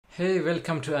Hey,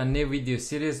 welcome to a new video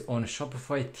series on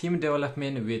Shopify theme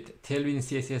development with Tailwind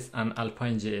CSS and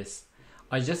Alpinejs.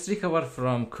 I just recovered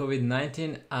from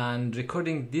COVID-19 and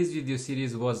recording this video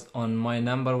series was on my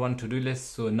 #1 to-do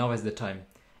list, so now is the time.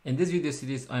 In this video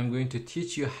series, I'm going to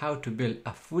teach you how to build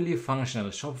a fully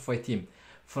functional Shopify theme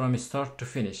from start to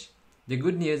finish. The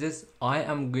good news is I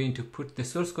am going to put the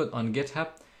source code on GitHub.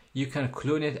 You can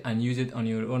clone it and use it on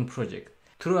your own project.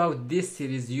 Throughout this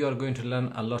series, you are going to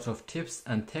learn a lot of tips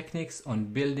and techniques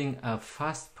on building a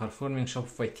fast-performing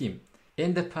Shopify theme.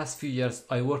 In the past few years,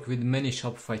 I worked with many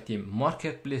Shopify themes,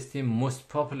 marketplace theme, most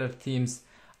popular themes,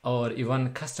 or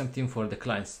even custom theme for the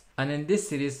clients. And in this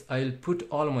series, I'll put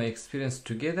all my experience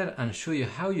together and show you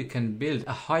how you can build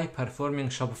a high-performing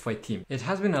Shopify theme. It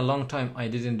has been a long time I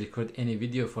didn't record any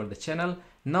video for the channel.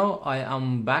 Now I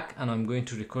am back and I'm going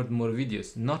to record more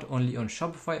videos, not only on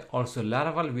Shopify, also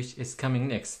Laravel, which is coming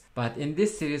next. But in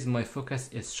this series, my focus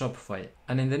is Shopify.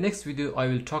 And in the next video, I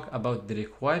will talk about the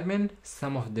requirement,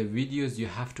 some of the videos you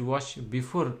have to watch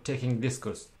before taking this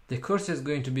course. The course is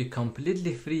going to be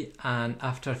completely free, and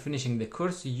after finishing the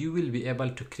course, you will be able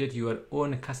to create your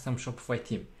own custom Shopify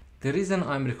theme. The reason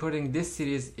I'm recording this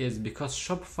series is because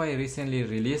Shopify recently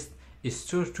released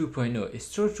Store 2.0.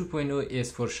 Store 2.0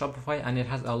 is for Shopify and it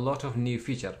has a lot of new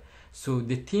features. So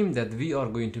the theme that we are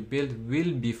going to build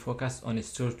will be focused on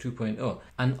Store 2.0,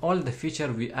 and all the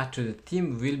features we add to the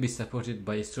theme will be supported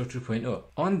by Store 2.0.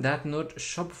 On that note,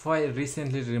 Shopify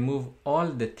recently removed all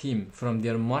the theme from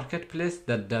their marketplace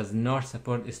that does not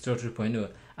support Store 2.0,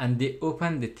 and they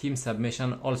opened the theme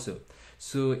submission also.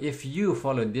 So if you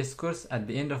follow this course, at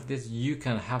the end of this, you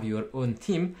can have your own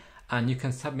theme and you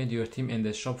can submit your theme in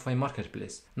the Shopify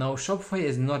marketplace. Now, Shopify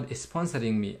is not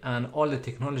sponsoring me, and all the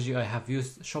technology I have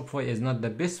used, Shopify is not the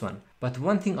best one. But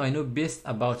one thing I know best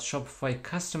about Shopify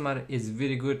customer is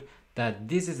very good, that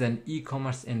this is an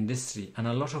e-commerce industry and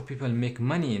a lot of people make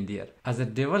money in there. As a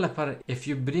developer, if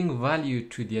you bring value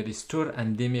to their store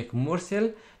and they make more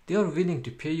sale, they are willing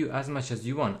to pay you as much as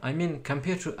you want. I mean,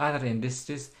 compared to other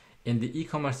industries, in the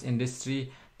e-commerce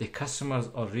industry, the customers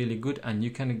are really good and you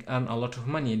can earn a lot of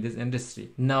money in this industry.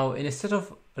 Now, instead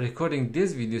of recording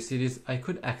this video series, I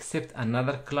could accept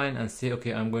another client and say,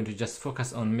 okay, I'm going to just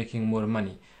focus on making more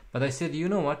money. But I said, you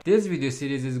know what? This video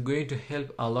series is going to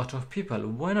help a lot of people.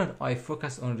 Why not I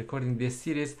focus on recording this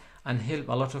series and help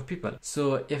a lot of people?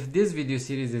 So if this video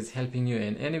series is helping you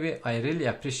in any way, I really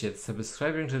appreciate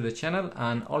subscribing to the channel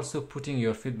and also putting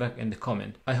your feedback in the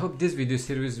comment. I hope this video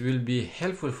series will be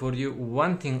helpful for you.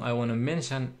 One thing I want to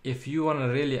mention, if you want to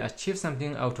really achieve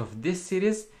something out of this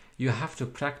series, you have to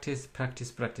practice.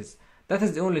 That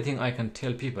is the only thing I can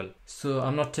tell people. So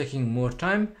I'm not taking more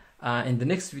time. In the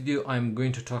next video, I'm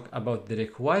going to talk about the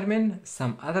requirement,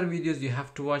 some other videos you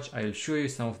have to watch. I'll show you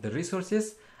some of the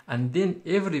resources, and then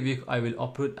every week I will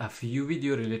upload a few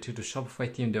videos related to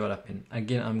Shopify theme development.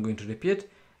 Again, I'm going to repeat,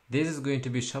 this is going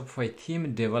to be Shopify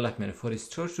theme development for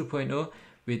Store 2.0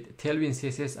 with Tailwind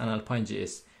CSS and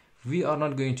Alpinejs. We are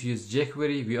not going to use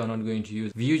jQuery, we are not going to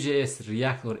use Vue.js,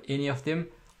 React, or any of them.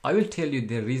 I will tell you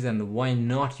the reason why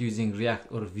not using React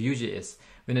or Vue.js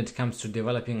when it comes to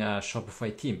developing a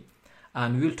Shopify theme.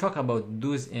 And we'll talk about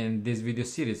those in this video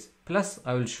series. Plus,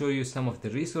 I will show you some of the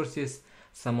resources,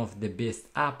 some of the best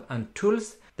app and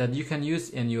tools that you can use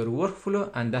in your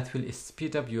workflow, and that will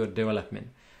speed up your development.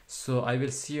 So I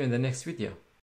will see you in the next video.